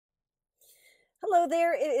Hello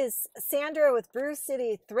there, it is Sandra with Brew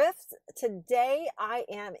City Thrift. Today I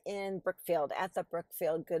am in Brookfield at the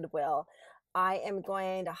Brookfield Goodwill. I am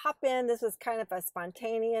going to hop in. This was kind of a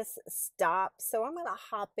spontaneous stop, so I'm going to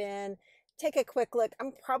hop in, take a quick look.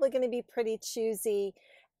 I'm probably going to be pretty choosy.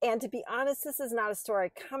 And to be honest, this is not a store I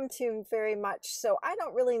come to very much, so I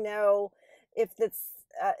don't really know if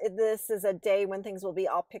this is a day when things will be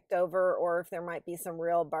all picked over or if there might be some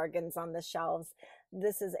real bargains on the shelves.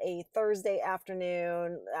 This is a Thursday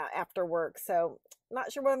afternoon after work, so not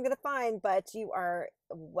sure what I'm going to find, but you are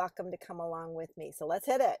welcome to come along with me. So let's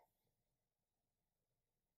hit it.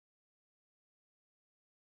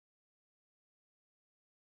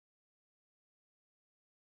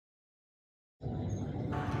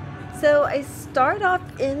 So I start off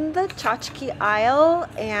in the tchotchke aisle,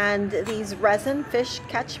 and these resin fish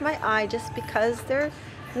catch my eye just because they're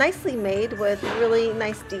nicely made with really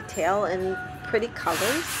nice detail and pretty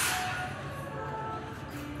colors.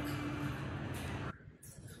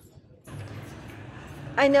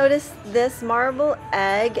 I noticed this marble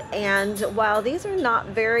egg, and while these are not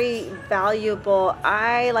very valuable,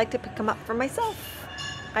 I like to pick them up for myself.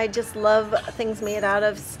 I just love things made out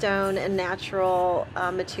of stone and natural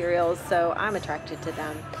materials, so I'm attracted to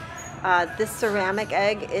them. This ceramic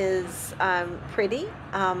egg is pretty,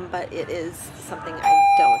 but it is something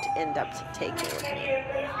I don't end up taking with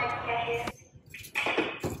me.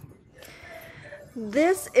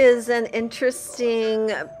 This is an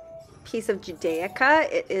interesting piece of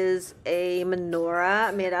Judaica. It is a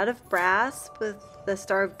menorah made out of brass with the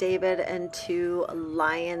Star of David and two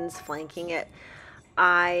lions flanking it.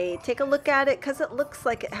 I take a look at it because it looks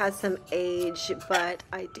like it has some age, but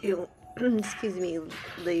I do, excuse me,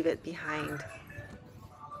 leave it behind.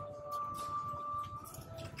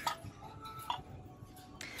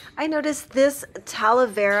 I noticed this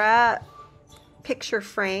Talavera picture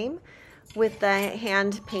frame with the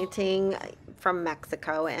hand painting from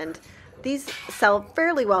Mexico, and these sell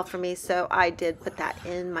fairly well for me, so I did put that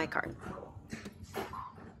in my cart.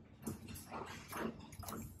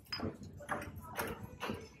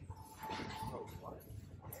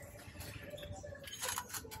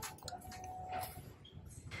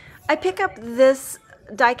 I pick up this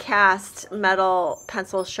die-cast metal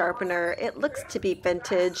pencil sharpener. It looks to be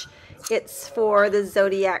vintage. It's for the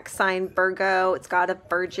zodiac sign Virgo. It's got a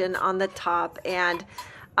virgin on the top, and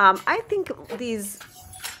I think these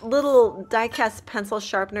little die-cast pencil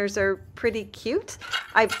sharpeners are pretty cute.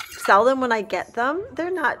 I sell them when I get them. They're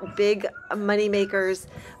not big money makers,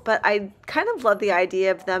 but I kind of love the idea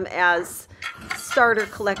of them as starter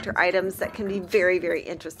collector items that can be very, very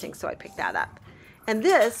interesting, so I picked that up. And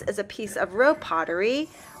this is a piece of Rowe pottery.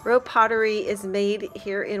 Rowe pottery is made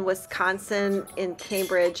here in Wisconsin, in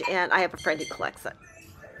Cambridge, and I have a friend who collects it.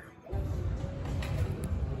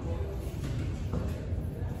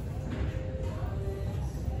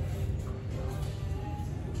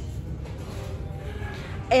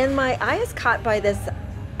 And my eye is caught by this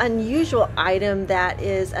unusual item that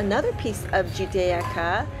is another piece of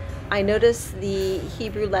Judaica. I noticed the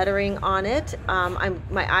Hebrew lettering on it.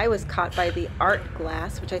 My eye was caught by the art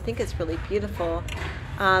glass, which I think is really beautiful.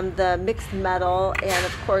 The mixed metal, and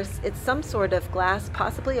of course it's some sort of glass,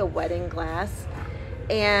 possibly a wedding glass.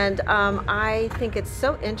 And I think it's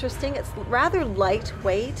so interesting. It's rather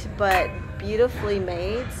lightweight, but beautifully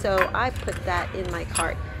made, so I put that in my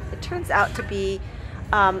cart. It turns out to be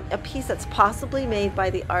a piece that's possibly made by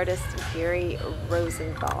the artist Gary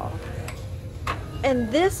Rosenthal.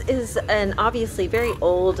 And this is an obviously very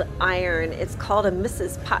old iron. It's called a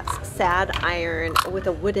Mrs. Potts sad iron with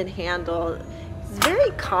a wooden handle. It's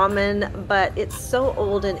very common, but it's so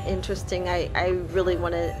old and interesting. I really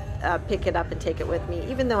want to pick it up and take it with me,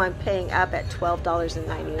 even though I'm paying up at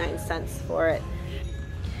 $12.99 for it.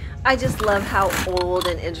 I just love how old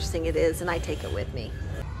and interesting it is, and I take it with me.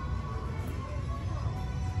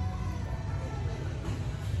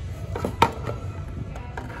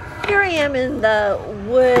 Here I am in the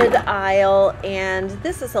wood aisle, and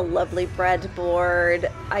this is a lovely breadboard.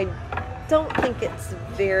 I don't think it's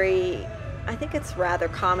I think it's rather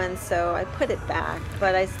common, so I put it back,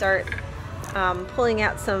 but I start pulling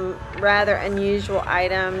out some rather unusual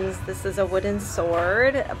items. This is a wooden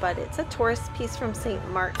sword, but it's a tourist piece from St.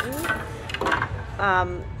 Martin.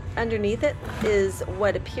 Underneath it is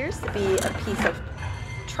what appears to be a piece of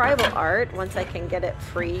tribal art, once I can get it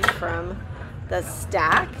free from the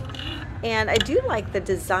stack. And I do like the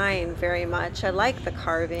design very much. I like the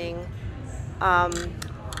carving.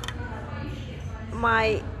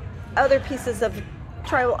 My other pieces of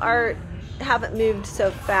tribal art haven't moved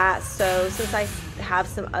so fast, so since I have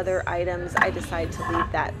some other items, I decided to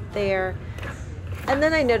leave that there. And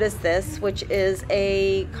then I noticed this, which is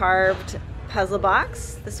a carved puzzle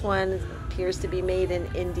box. This one appears to be made in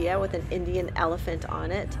India with an Indian elephant on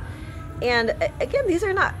it. And again, these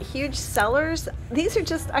are not huge sellers. These are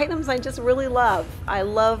just items I just really love. I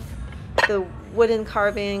love the wooden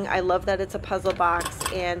carving. I love that it's a puzzle box,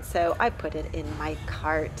 and so I put it in my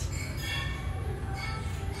cart.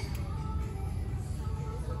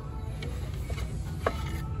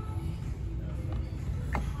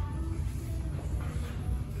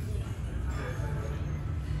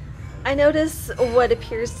 I notice what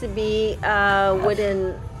appears to be a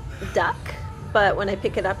wooden duck, but when I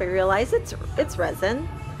pick it up I realize it's resin.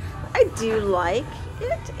 I do like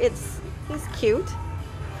it. He's cute,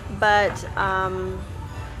 but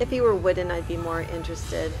if he were wooden I'd be more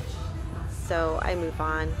interested, so I move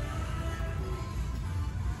on.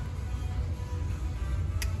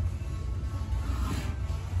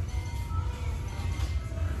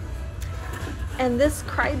 And this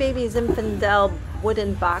Baby Zinfandel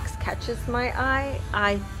wooden box catches my eye.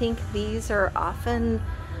 I think these are often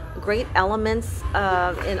great elements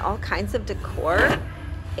in all kinds of decor.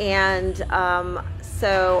 And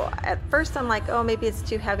so at first I'm like, oh, maybe it's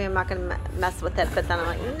too heavy, I'm not gonna mess with it. But then I'm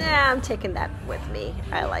like, nah, I'm taking that with me.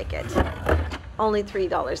 I like it. Only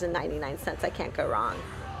 $3.99, I can't go wrong.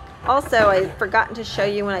 Also, I've forgotten to show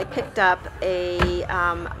you when I picked up a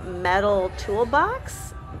metal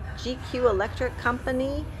toolbox, GQ Electric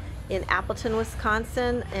Company in Appleton,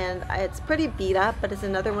 Wisconsin, and it's pretty beat up, but it's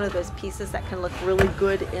another one of those pieces that can look really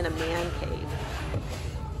good in a man cave.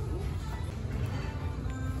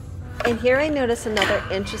 And here I notice another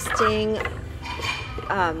interesting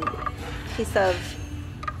piece of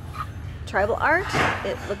tribal art.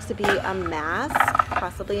 It looks to be a mask,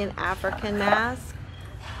 possibly an African mask.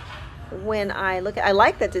 When I look at, I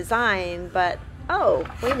like the design, but oh,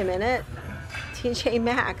 wait a minute. TJ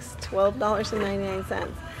Maxx, $12.99.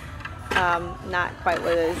 Not quite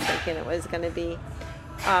what I was thinking it was going to be.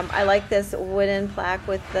 I like this wooden plaque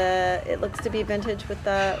with the, it looks to be vintage with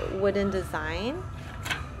the wooden design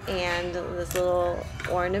and this little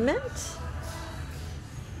ornament.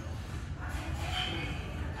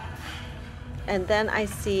 And then I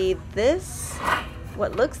see this,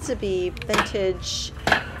 what looks to be vintage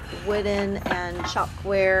wooden and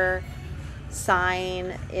chalkware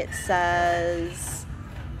sign. It says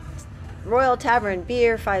Royal Tavern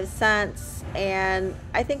beer, 5 cents, and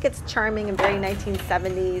I think it's charming and very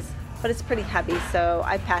 1970s, but it's pretty heavy, so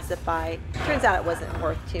I pass it by. Turns out it wasn't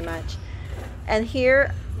worth too much. And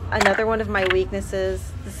here, another one of my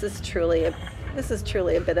weaknesses. This is truly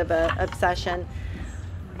a bit of an obsession.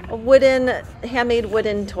 Handmade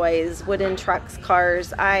wooden toys, wooden trucks,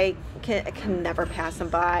 cars. I can never pass them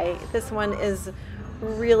by. This one is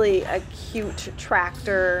really a cute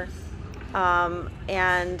tractor,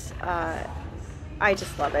 and I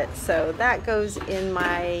just love it. So that goes in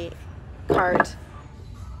my cart.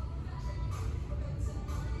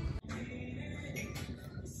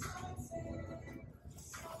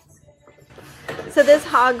 So this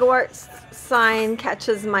Hogwarts sign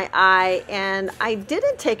catches my eye, and I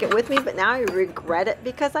didn't take it with me, but now I regret it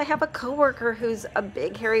because I have a coworker who's a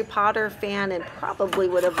big Harry Potter fan and probably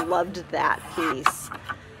would have loved that piece.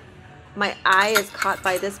 My eye is caught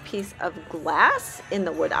by this piece of glass in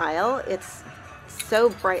the wood aisle. It's so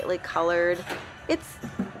brightly colored. It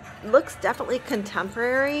looks definitely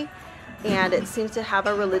contemporary, and it seems to have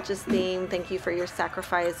a religious theme. Thank you for your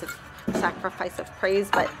sacrifice of praise.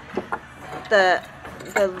 But the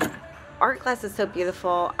art glass is so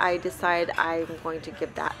beautiful, I decide I'm going to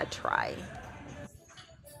give that a try.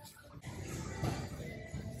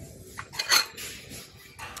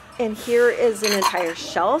 And here is an entire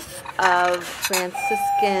shelf of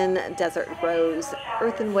Franciscan desert rose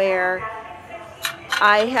earthenware.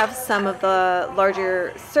 I have some of the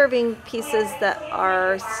larger serving pieces that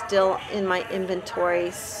are still in my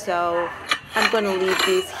inventory, so I'm going to leave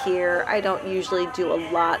these here. I don't usually do a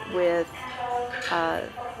lot with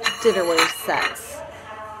dinnerware sets.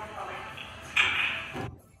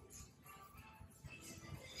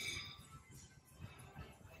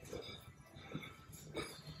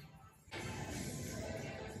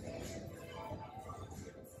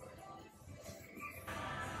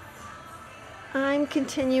 I'm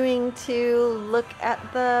continuing to look at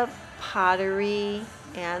the pottery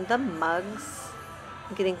and the mugs.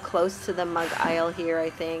 I'm getting close to the mug aisle here, I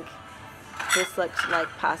think. This looks like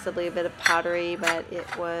possibly a bit of pottery, but it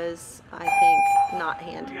was, I think, not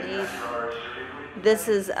handmade. This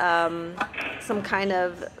is some kind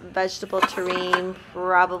of vegetable terrine,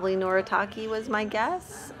 probably noritake was my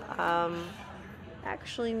guess.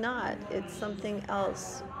 Actually not, it's something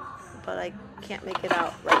else, but I can't make it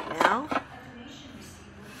out right now.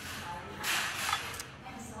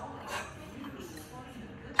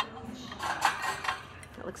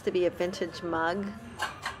 looks to be a vintage mug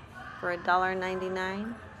for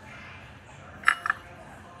 $1.99.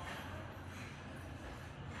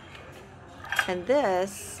 And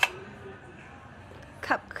this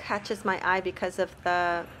cup catches my eye because of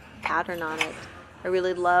the pattern on it. I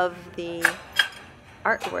really love the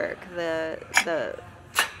artwork, the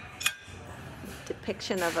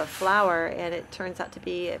depiction of a flower, and it turns out to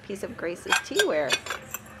be a piece of Grace's teaware.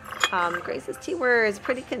 Grace's teaware is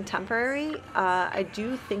pretty contemporary. I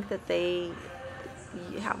do think that they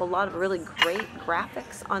have a lot of really great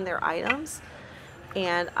graphics on their items,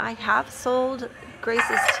 and I have sold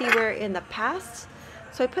Grace's teaware in the past.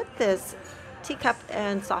 So I put this teacup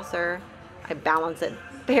and saucer, I balance it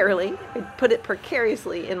barely, I put it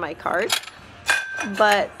precariously in my cart,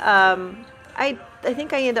 but I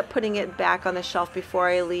think I end up putting it back on the shelf before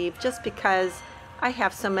I leave, just because I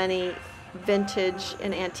have so many vintage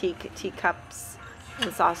and antique teacups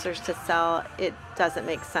and saucers to sell. It doesn't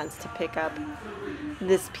make sense to pick up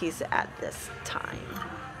this piece at this time.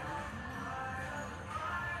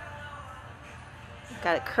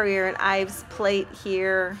 Got a Currier and Ives plate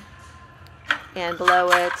here, and below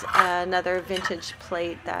it another vintage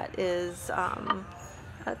plate that is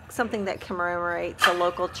something that commemorates a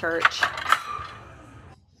local church.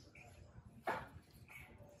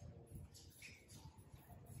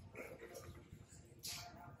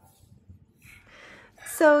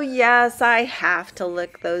 So yes, I have to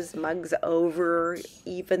look those mugs over,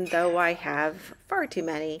 even though I have far too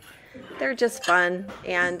many. They're just fun,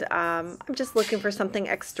 and I'm just looking for something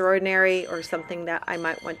extraordinary or something that I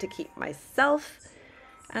might want to keep myself.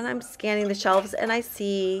 And I'm scanning the shelves and I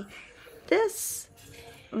see this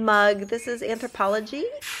mug. This is Anthropologie,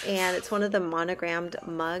 and it's one of the monogrammed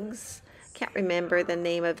mugs. Can't remember the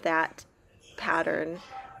name of that pattern,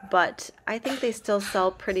 but I think they still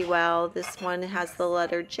sell pretty well. This one has the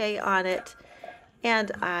letter J on it,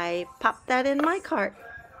 and I popped that in my cart.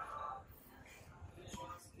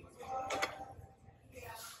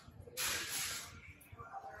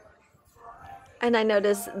 And I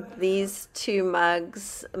noticed these two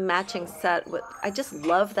mugs, matching set with, I just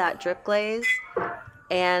love that drip glaze.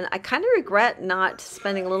 And I kind of regret not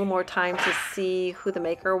spending a little more time to see who the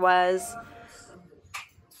maker was.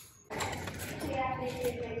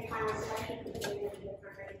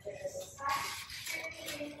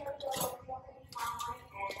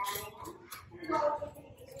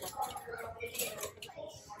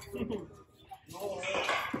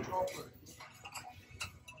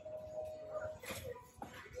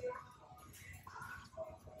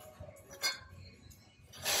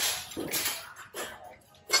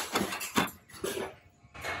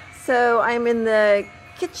 So I'm in the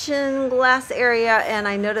kitchen glass area and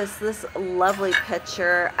I notice this lovely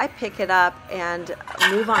picture. I pick it up and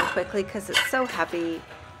move on quickly because it's so heavy,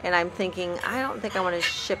 and I'm thinking, I don't think I want to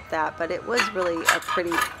ship that, but it was really a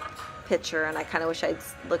pretty picture and I kind of wish I'd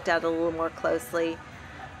looked at it a little more closely.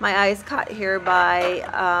 My eye is caught here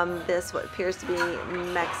by this, what appears to be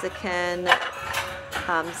Mexican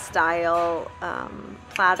style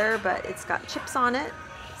platter, but it's got chips on it,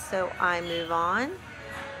 so I move on.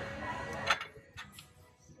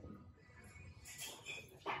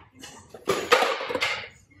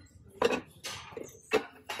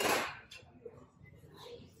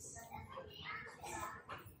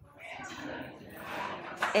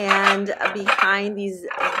 And behind these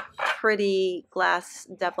pretty glass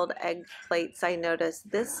deviled egg plates, I noticed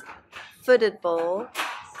this footed bowl,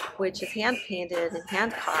 which is hand painted and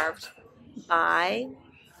hand carved by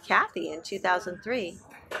Kathy in 2003.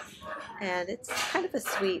 And it's kind of a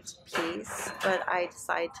sweet piece, but I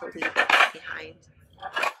decided to leave it behind.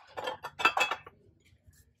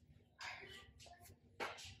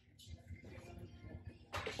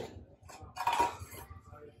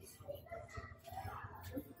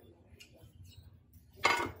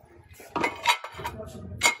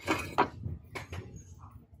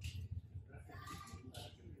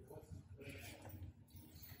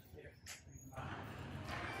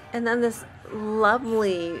 And then this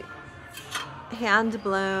lovely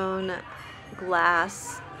hand-blown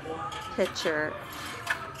glass pitcher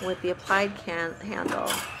with the applied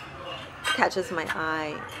handle catches my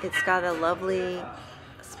eye. It's got a lovely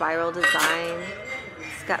spiral design.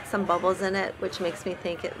 It's got some bubbles in it, which makes me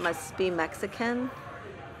think it must be Mexican.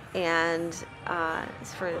 And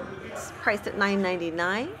it's priced at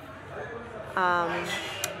 $9.99.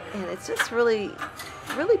 And it's just really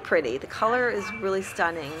pretty. The color is really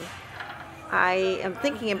stunning. I am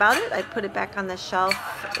thinking about it. I put it back on the shelf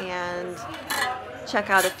and check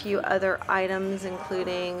out a few other items,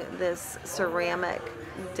 including this ceramic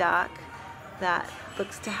duck that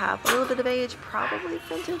looks to have a little bit of age, probably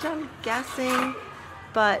vintage, I'm guessing.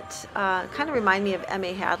 but kind of remind me of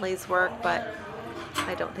M.A. Hadley's work, but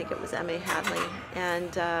I don't think it was M.A. Hadley.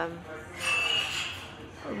 And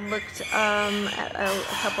looked at a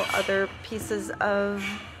couple other pieces of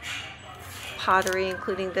pottery,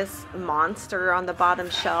 including this monster on the bottom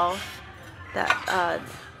shelf that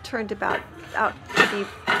turned out to be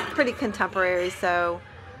pretty contemporary, so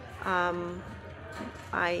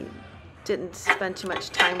I didn't spend too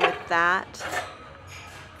much time with that.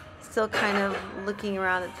 Still kind of looking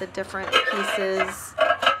around at the different pieces.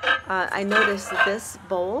 I noticed this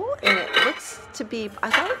bowl, and it looks to be,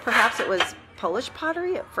 I thought perhaps it was Polish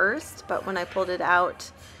pottery at first, but when I pulled it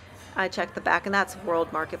out, I checked the back, and that's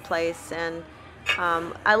World Marketplace, and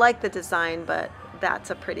I like the design, but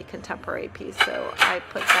that's a pretty contemporary piece, so I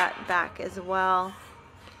put that back as well.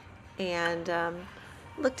 And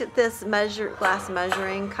looked at this glass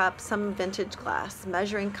measuring cup. Some vintage glass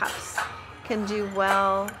measuring cups can do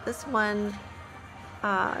well. This one,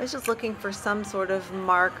 I was just looking for some sort of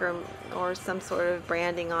mark or some sort of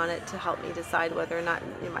branding on it to help me decide whether or not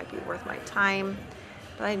it might be worth my time,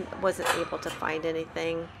 but I wasn't able to find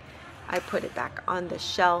anything. I put it back on the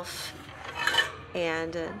shelf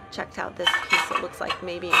and checked out this piece. It looks like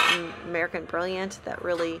maybe American Brilliant, that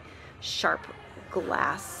really sharp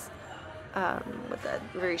glass with the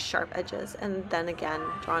very sharp edges, and then again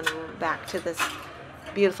drawn back to this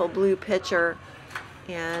beautiful blue pitcher.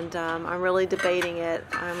 And I'm really debating it.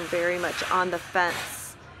 I'm very much on the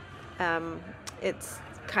fence. It's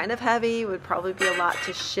kind of heavy, would probably be a lot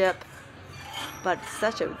to ship, but it's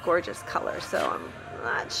such a gorgeous color, so I'm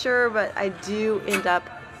not sure, but I do end up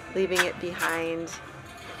leaving it behind.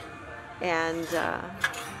 And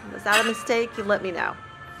was that a mistake? You let me know.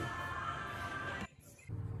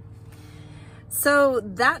 So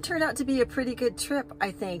that turned out to be a pretty good trip,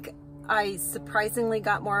 I think. I surprisingly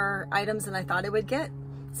got more items than I thought I would get.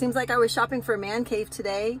 Seems like I was shopping for a man cave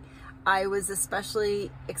today. I was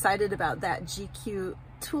especially excited about that GQ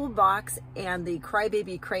toolbox and the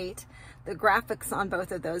Crybaby crate. The graphics on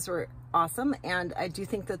both of those were awesome, and I do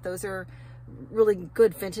think that those are really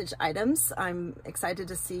good vintage items. I'm excited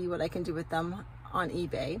to see what I can do with them on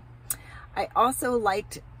eBay. I also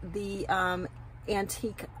liked the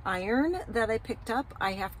antique iron that I picked up.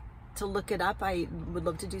 I have to look it up. I would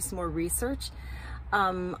love to do some more research.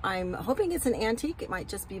 I'm hoping it's an antique. It might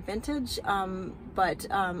just be vintage, but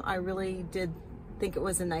I really did think it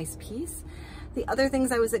was a nice piece. The other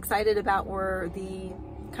things I was excited about were the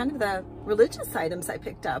kind of the religious items I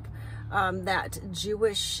picked up. That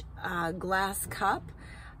Jewish glass cup.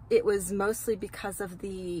 It was mostly because of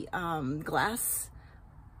the glass,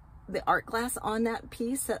 the art glass on that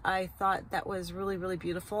piece, that I thought that was really, really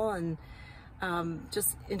beautiful, and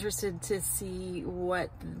just interested to see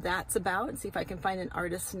what that's about and see if I can find an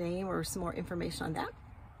artist's name or some more information on that.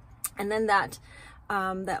 And then that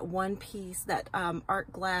that one piece, that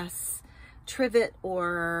art glass trivet,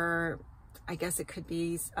 or I guess it could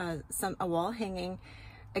be a wall hanging.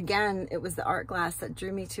 Again, it was the art glass that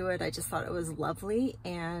drew me to it. I just thought it was lovely,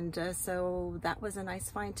 and so that was a nice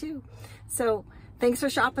find too. So thanks for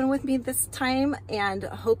shopping with me this time, and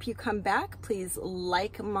hope you come back. Please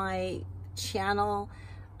like my channel,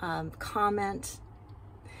 comment.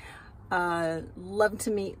 Love to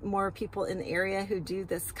meet more people in the area who do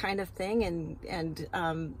this kind of thing, and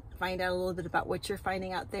find out a little bit about what you're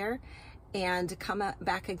finding out there, and come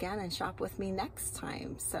back again and shop with me next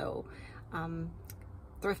time. So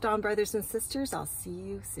Thrift on, brothers and sisters. I'll see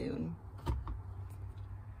you soon.